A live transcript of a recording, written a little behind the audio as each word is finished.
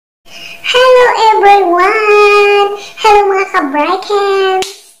everyone! Hello mga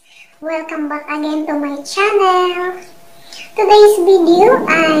ka-Brightens! Welcome back again to my channel. Today's video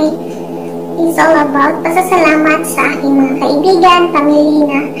is all about pasasalamat sa aking mga kaibigan, pamilya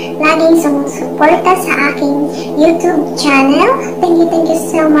na laging sumusuporta sa aking YouTube channel. Thank you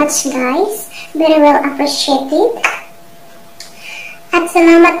so much guys. Very well appreciated. At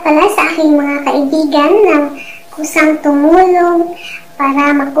salamat pala sa aking mga kaibigan na kusang tumulong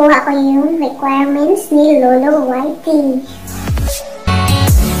para makuha ko yung requirements ni Lolo Whitey.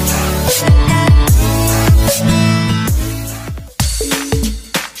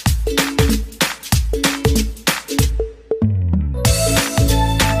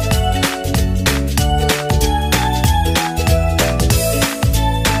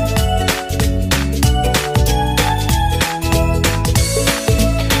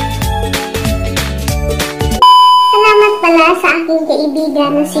 Sa aking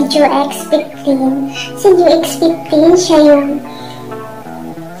kaibigan na si JERJER. Si JERJER, siya yung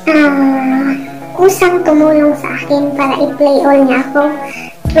kusang tumulong sa akin para i-play all niya ako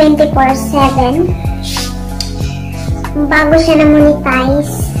 24/7. Bago siya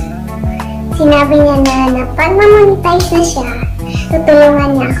na-monetize, sinabi niya na pag ma-monetize na siya,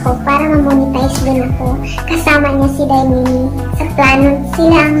 tutulungan niya ako para ma-monetize din ako. Kasama niya si Daimini sa plano.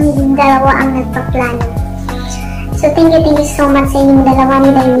 Sila ang dalawa ang nagpaplano. So, thank you so much sa inyong dalawa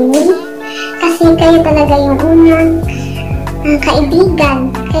ni Daimini. Kasi kayo talaga yung unang kaibigan.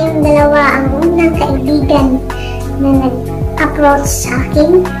 Kayong dalawa ang unang kaibigan na nag-approach sa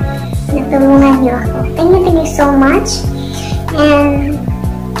akin. Natulungan niyo ako. Thank you so much. And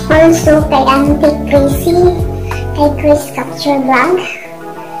also kay Auntie Chrissy, kay Chris Capture Vlog.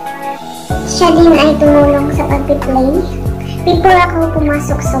 Siya din ay tumulong sa pag-play. Before ako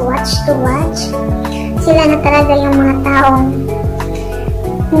pumasok sa watch to watch, sila na talaga yung mga taong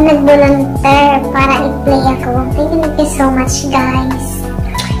nag-volunteer para i-play ako. Thank you so much guys.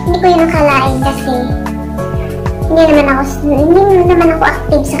 Hindi ko yun nakalain kasi hindi naman ako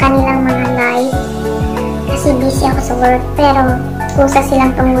active sa kanilang mga live kasi busy ako sa work, pero kusa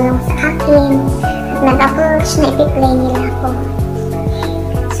silang tumulong sa akin at nag-approach na i-play nila ako.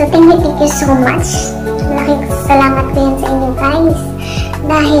 So thank you so much. Malaking salamat ko yan sa inyo guys.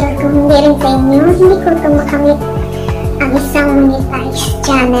 Dahil kung hindi rin sa inyo, hindi ko ito makamit ang isang monetized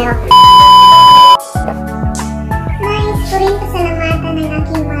channel. Nais ko rin pasalamatan ng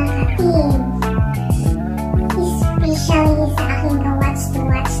aking mga ka-team. Especially sa aking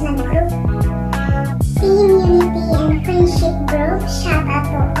ka-watch-to-watch na group. Team Unity and Friendship Group. Shout out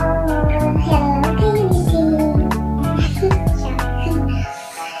to all. Hello kay Unity.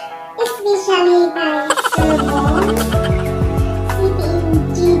 Especially kay Serbo.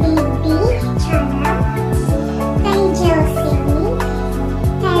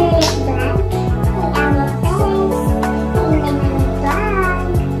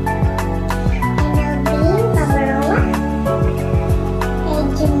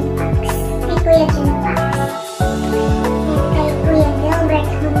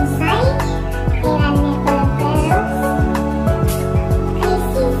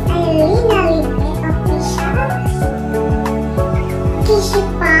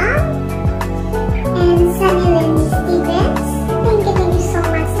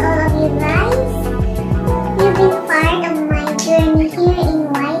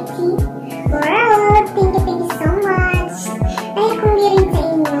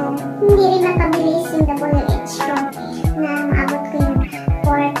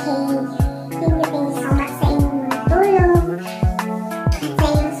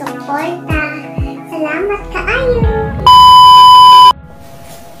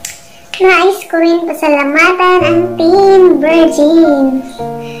 Nais ko rin pasalamatan ang Team BERGEN.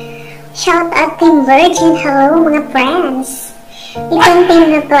 Shout out Team BERGEN. Hello mga friends. Itong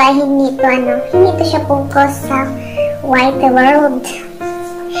team na to ay hindi to siya focus sa white world.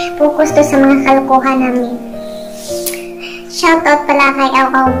 Focus to sa mga kalokohan namin. Shout out pala kay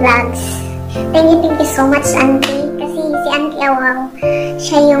Aw Vlogs. Thank you so much Auntie. Kasi si Auntie Aw,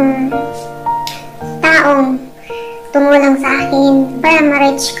 siya yung taong tumulong sa akin para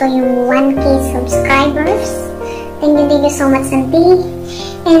ma-reach ko yung 1K subscribers. Thank you so much Auntie.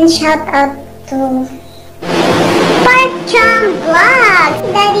 And shout out to Parcham Vlog,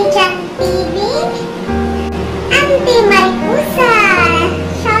 Daddy Chan TV, Auntie Maricusa.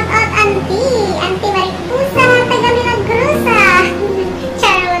 Shout out Auntie Maricusa, taga Milagrosa.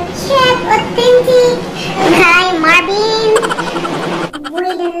 Charlotte Chef Authentic, kay Marvin,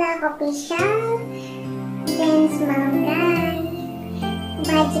 Buidan Love Official, Dance Malunggay,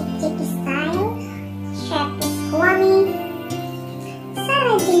 Magic Chicky Style, Chef Squami,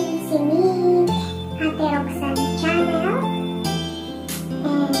 Sarah Jane Simi,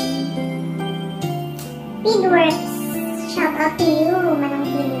 out to you, Manong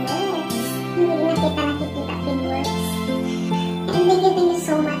Pinworks. Hindi na kita nakikita, Pinworks. And thank you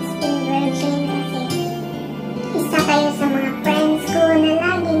so much, Team BERGEN, kasi isa kayo sa mga friends ko na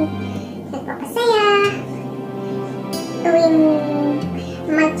laging nagpapasaya. Tuwing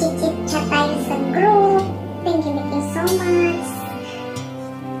mag-chit-chat tayo sa group. Thank you so much.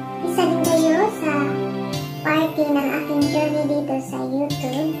 Isa din kayo sa party ng aking journey dito sa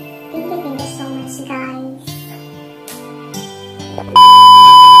YouTube. Thank you so much, guys.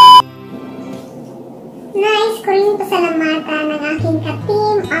 Nice ko rin pasalamatan ng aking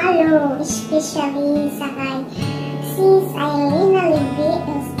ka-team Alo, especially sa kay Sis Ailina Libby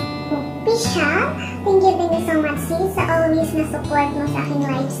Official. Thank you so much, sis, sa always na support mo sa aking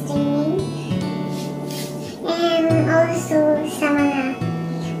live streaming. And also sa mga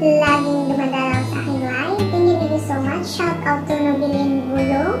laging dumadalaw sa aking live. Thank you so much. Shout out to Nobilin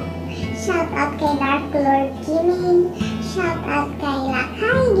Bulo. Shout out kay Dark Lord Gaming. Shout out kay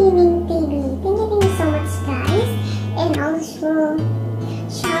Lakay Gaming TV. Thank you so much, guys. And also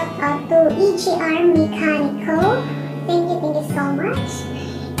shout out to EGR Mechanical. Thank you so much.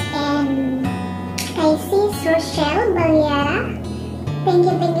 And kay Sis Rochelle Baliara. Thank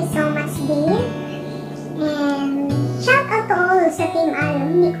you so much, dear. And shout out to all sa Team Alo.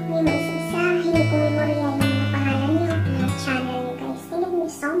 Hindi ko may isa-isa. Hindi ko memorya yung mga pangalan nyo. Mga channel nyo, guys. Thank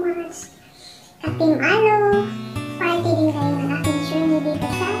you so much. At Team Alo, party din kayo ng aking journey dito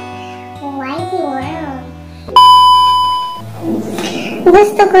sa YT World.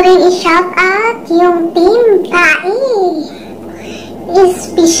 Gusto ko rin i-shout out yung Team Kai.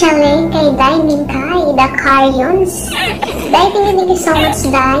 Especially kay Dining Kai, the Carions. Dai, thank you so much,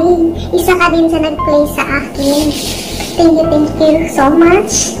 Dai. Isa ka din sa nag-play sa akin. Thank you so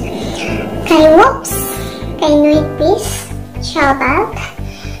much. Kay Whoops, kay Nuit Peace, shout out.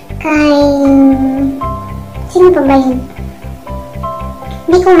 Kay... sino pa ba yun?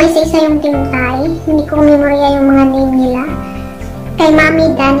 Hindi ko may isa yung Team Kai. Hindi ko memorya yung mga name nila. Kay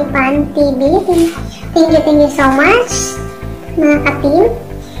Mami Danny Pan TV. Thank you so much, mga ka-team.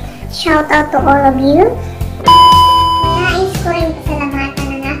 Shout out to all of you. Nais ko rin pasalamatan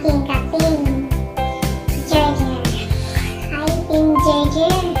ng aking ka-team JERJER. Hi, Team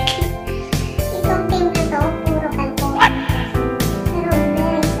JERJER. Itong team na to, puro kalpohan. Pero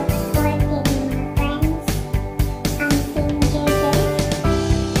very supportive mga friends. Ang Team JERJER.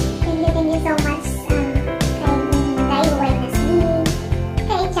 Thank you so much kay Daiway Nasmi,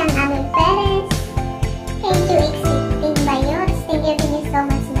 kay Chang Amel Perez, kay Juix Team Bayot. Thank you so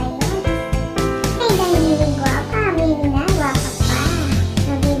much, Bayot. Kay Dahili Guapa, Mili na, guapa pa.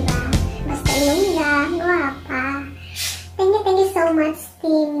 No, diba? Basta yung lang, guapa. Thank you so much,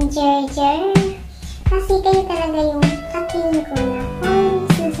 Team JERJER. Kasi kayo talaga yung ka-team ko na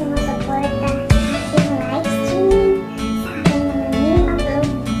always na sumusuporta sa aking live stream, sa aking mga new upload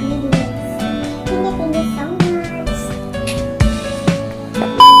videos. Thank you so much.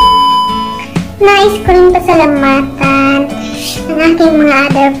 Nais ko rin pasalamatan ang aking mga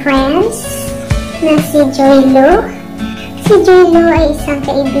other friends na si Joy Lu. Si Joy Lu ay isang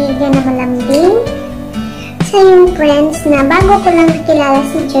kaibigan na malambing. Siya yung friends na bago ko lang nakilala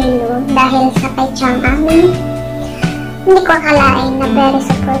si Joy Lu dahil sa kay Chang Ami. Hindi ko akalain na very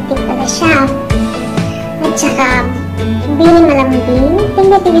supportive pala siya. At saka, very malambing.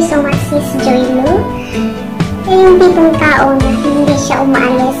 Thank you so much, sis Joy Lu. Siya yung tipong tao na hindi siya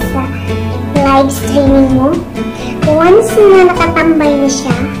umaalis sa live streaming mo. Once na nakatambay na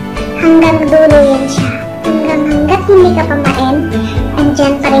siya, hanggang dulo yan siya. Hanggat hindi ka pamain,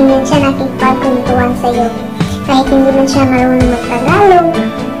 andyan pa rin yan siya nakikipagkuntuan sa'yo. Kahit hindi man siya marunong mag-Tagalog,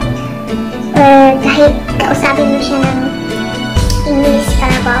 or kahit kausapin mo siya ng English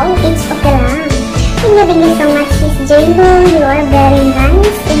Carabao, it's okay lang. Thank you so much, Sis J-Lo. You are very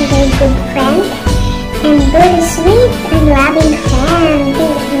nice and very good friend, and very sweet and loving friend.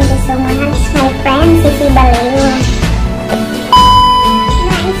 Thank you so much, my friend, Sisi Baleo.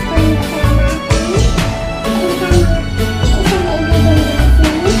 Nais ko rin pasalamatan. Isang kaibigan din si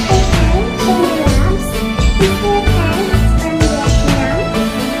Mr. Kai, Shane Loves. Mr. Kai is from Vietnam.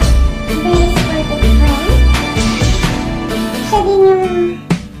 Very supportive friend. Siya din yung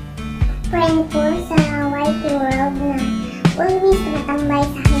friend ko sa YT World na always natambay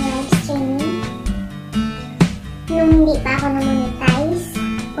sa aking live streaming. Nung hindi pa ako na-monetize,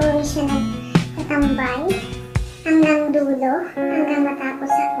 always siya nagtatambay hanggang dulo, hanggang matapos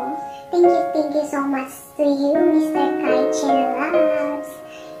ako. Thank you so much to you, Mr. Kai Loves.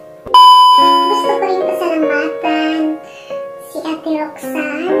 Gusto ko rin pasalamatan si Ate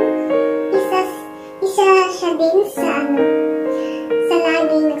Roxanne. Isa siya din sa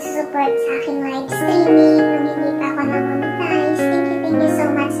laging nagsusupport sa aking live streaming nung hindi pa ako na-monetize.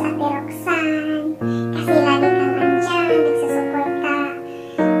 Ate Roxanne, kasi lagi kang nandyan, nagsusuporta,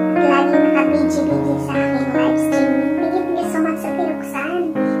 laging naka-BG sa aking live streaming. Thank you so much, Ate Roxanne.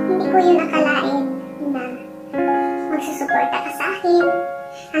 Hindi ko yun nakalain na magsusuporta ka sa akin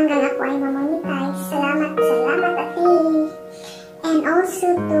hanggang ako ay mamonetize. Salamat, salamat, Ate. And also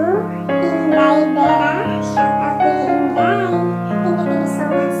to Inday Vera, shout out to you, Inday. Thank you so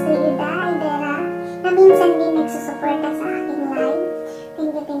much to you, Vera, na minsan din nagsusuporta sa aking live.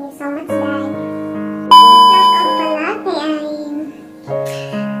 Thank you so much, guys. Shout out pala kay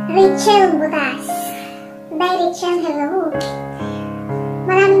Rachel Butas. Day Rachel, hello.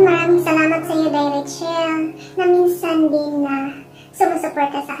 Maraming salamat sa iyo, Day Rachel, na minsan din na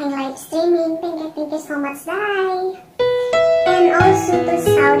sumusuporta sa aking live streaming. Thank you so much, Day. And also to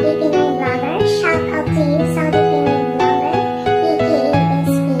Saudi Pinoy Vlogger. Shout out to you, Saudi Pinoy Vlogger, aka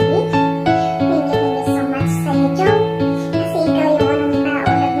SPB. Thank you so much sa iyo, Joe. Kasi ikaw yung unang tao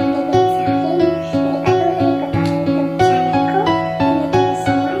na nagbibigay sa akin. Ipatuloy ko pa yung YouTube channel ko. Thank you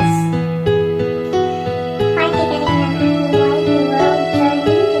so much. Party ka rin ng aking Whitey World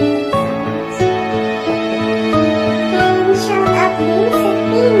journey. Thank you so much. And shout out din sa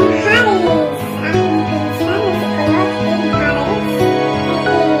Team Harris. Aking pinsan na si Kulot, Team Harris.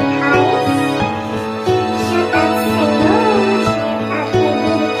 Team Harris. Shout out sa iyo. Shout out kay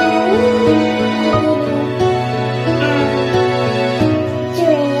Baby Kelly.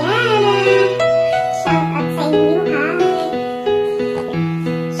 Juliana. Shout out sa inyo, ha.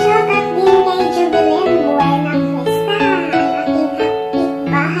 Shout out din kay Jubilin Buena Festa. Aking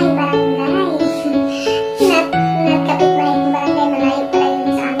kapitbahay barangay. Kapitbahay ng barangay, malayo pala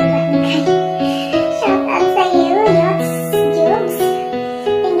yun sa aming barangay. Shout out sa iyo, Yots Jubes.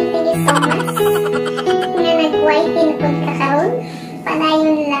 Thank you so much. Na nag-whitey na pagkakaroon.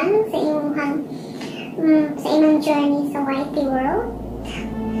 Palayon lang sa imong journey sa whitey world.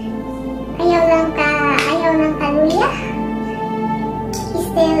 Ayaw lang kaluya.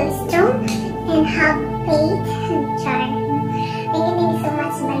 Still strong and have faith and charm. Thank you so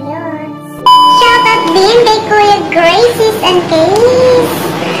much, Marios. Shout out din kay Kuya Graces and Case.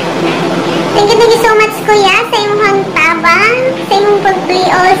 Thank you so much, Kuya, sa imong tabang, sa imong pag-play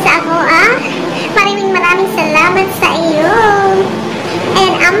all sa ako, Maraming salamat sa iyo.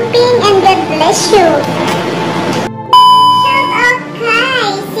 And amping and God bless you. Shout out kay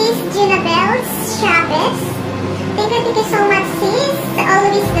Sis Junabel Chavez. Thank you so much, sis, sa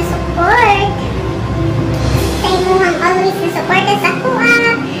always na support. Sa imong always na support sa ako,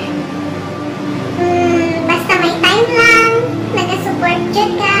 basta may time lang, nag-support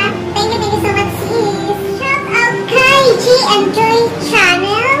dyan ka. Thank you so much, sis. Shout out kay G Enjoy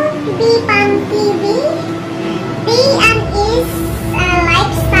Channel, B-Pam TV, B and Is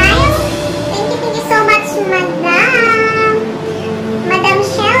Lifestyle. Thank you so much, Madam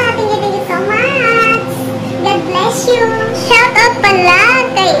Shella. Thank you so much. God bless you. Shout out pala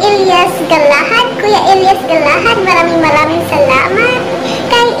kay Elias Galahad, Kuya Elias Galahad. Maraming salamat.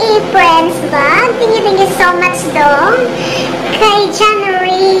 Kay A-Friends Vlog. Thank you so much, dong. Kay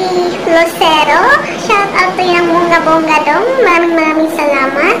January Lucero. Shout out to yung bunga-bunga, dong. Maraming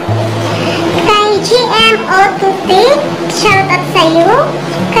salamat. Kay GM Otutik. Shout out sa iyo.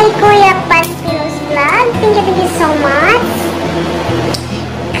 Kay Kuya Paspilos Vlog. Thank you so much.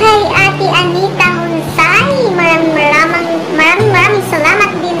 Kay Ate Anita Hunsay. Maraming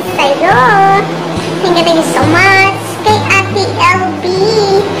salamat din sa iyo. Thank you so much. Kay Ate LB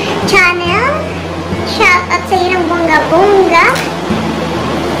Channel. Shout out sa iyo ng bunga-bunga.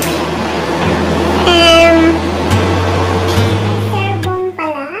 Sir Bong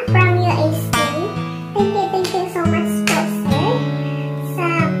pala from UST. Thank you so much po, sir, sa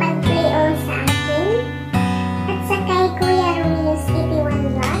pag-play all sa akin. At sa kay Kuya Rumius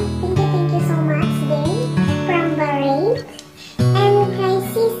 81 Vlog. Thank you so much din from Bahrain. And kay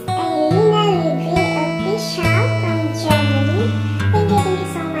Sis Elena Levy Official from Germany. Thank you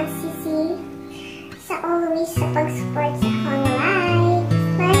so much, Sisi, sa always sa pag-support sa akong live.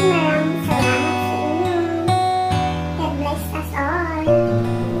 Maraming salamat sa inyo. God bless us all.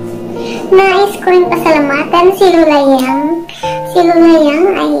 Nais ko rin pasalamatan si Lulayang. Si Lulayang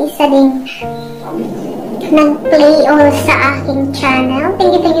ay isa ding nag-play all sa aking channel.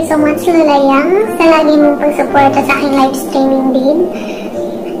 Thank you so much, Lulayang, sa lagi mong pag-suporta sa aking live streaming din.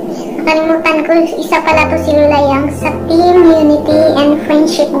 Nakalimutan ko, isa pala to si Lulayang sa Team Unity and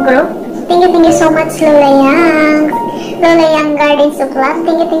Friendship Group. Thank you so much, Lulayang. Lulayang Gardens of Love.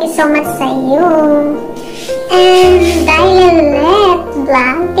 Thank you so much sa iyo. And Dailet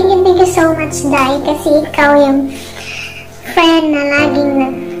Vlog. Thank you so much, Dai, kasi ikaw yung friend na laging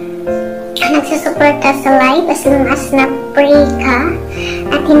nagsusuporta sa live as long as na-free ka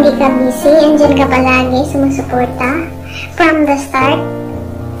at hindi ka busy. Andyan ka palagi sumusuporta. From the start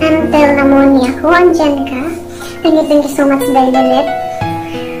until namuni ako, andyan ka. Thank you so much, Day ulit.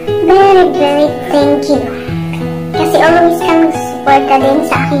 Very thank you. Kasi always kang nagsusuporta din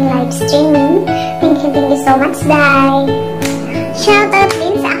sa aking live streaming. Thank you so much, Day. Shoutout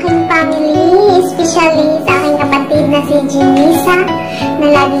din sa aking family, especially sa aking kapatid na si Jinisa, na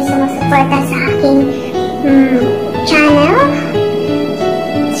lagi sumusuporta sa aking channel.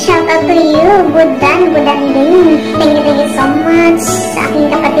 Shoutout to you, Budan din. Thank you so much sa aking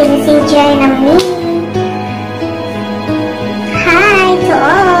kapatid na si JERJER. Hi to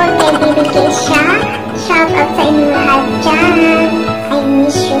all, kay Baby Keisha. Shoutout sa inyo lahat dyan. I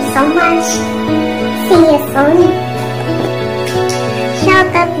miss you so much. See you soon.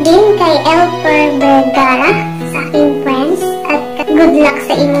 Shoutout din kay Bergara, sa aking friends, at good luck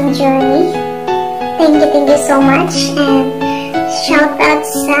sa inyong journey. Thank you so much. And shoutout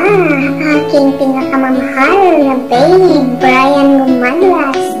sa aking pinakamamahal na babe, Brian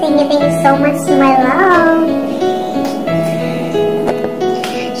Gumanlas. Thank you so much, my love.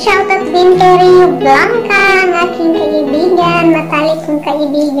 Shoutout din kay Rio Blanca, ang aking kaibigan, matalik kong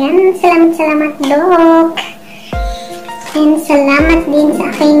kaibigan. Salamat, Dok. And salamat din sa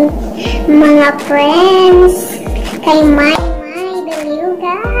aking mga friends, kay Mai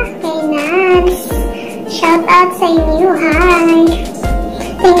Dalyuga, kay Nance. Shout out sa inyo, hi!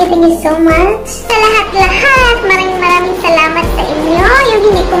 Thank you so much. Sa lahat, maraming salamat sa inyo. Yung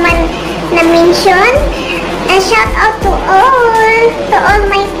hindi ko man na-mention. And shout out to all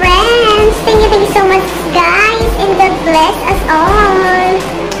my friends. Thank you so much, guys. And God bless us all.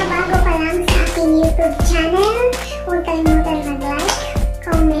 Bago pa lang sa aking YouTube channel, huwag kalimutan mag-like,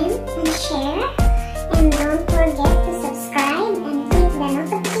 comment, and share. And don't forget to subscribe and click the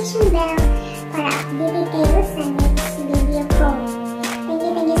notification bell para updated kayo sa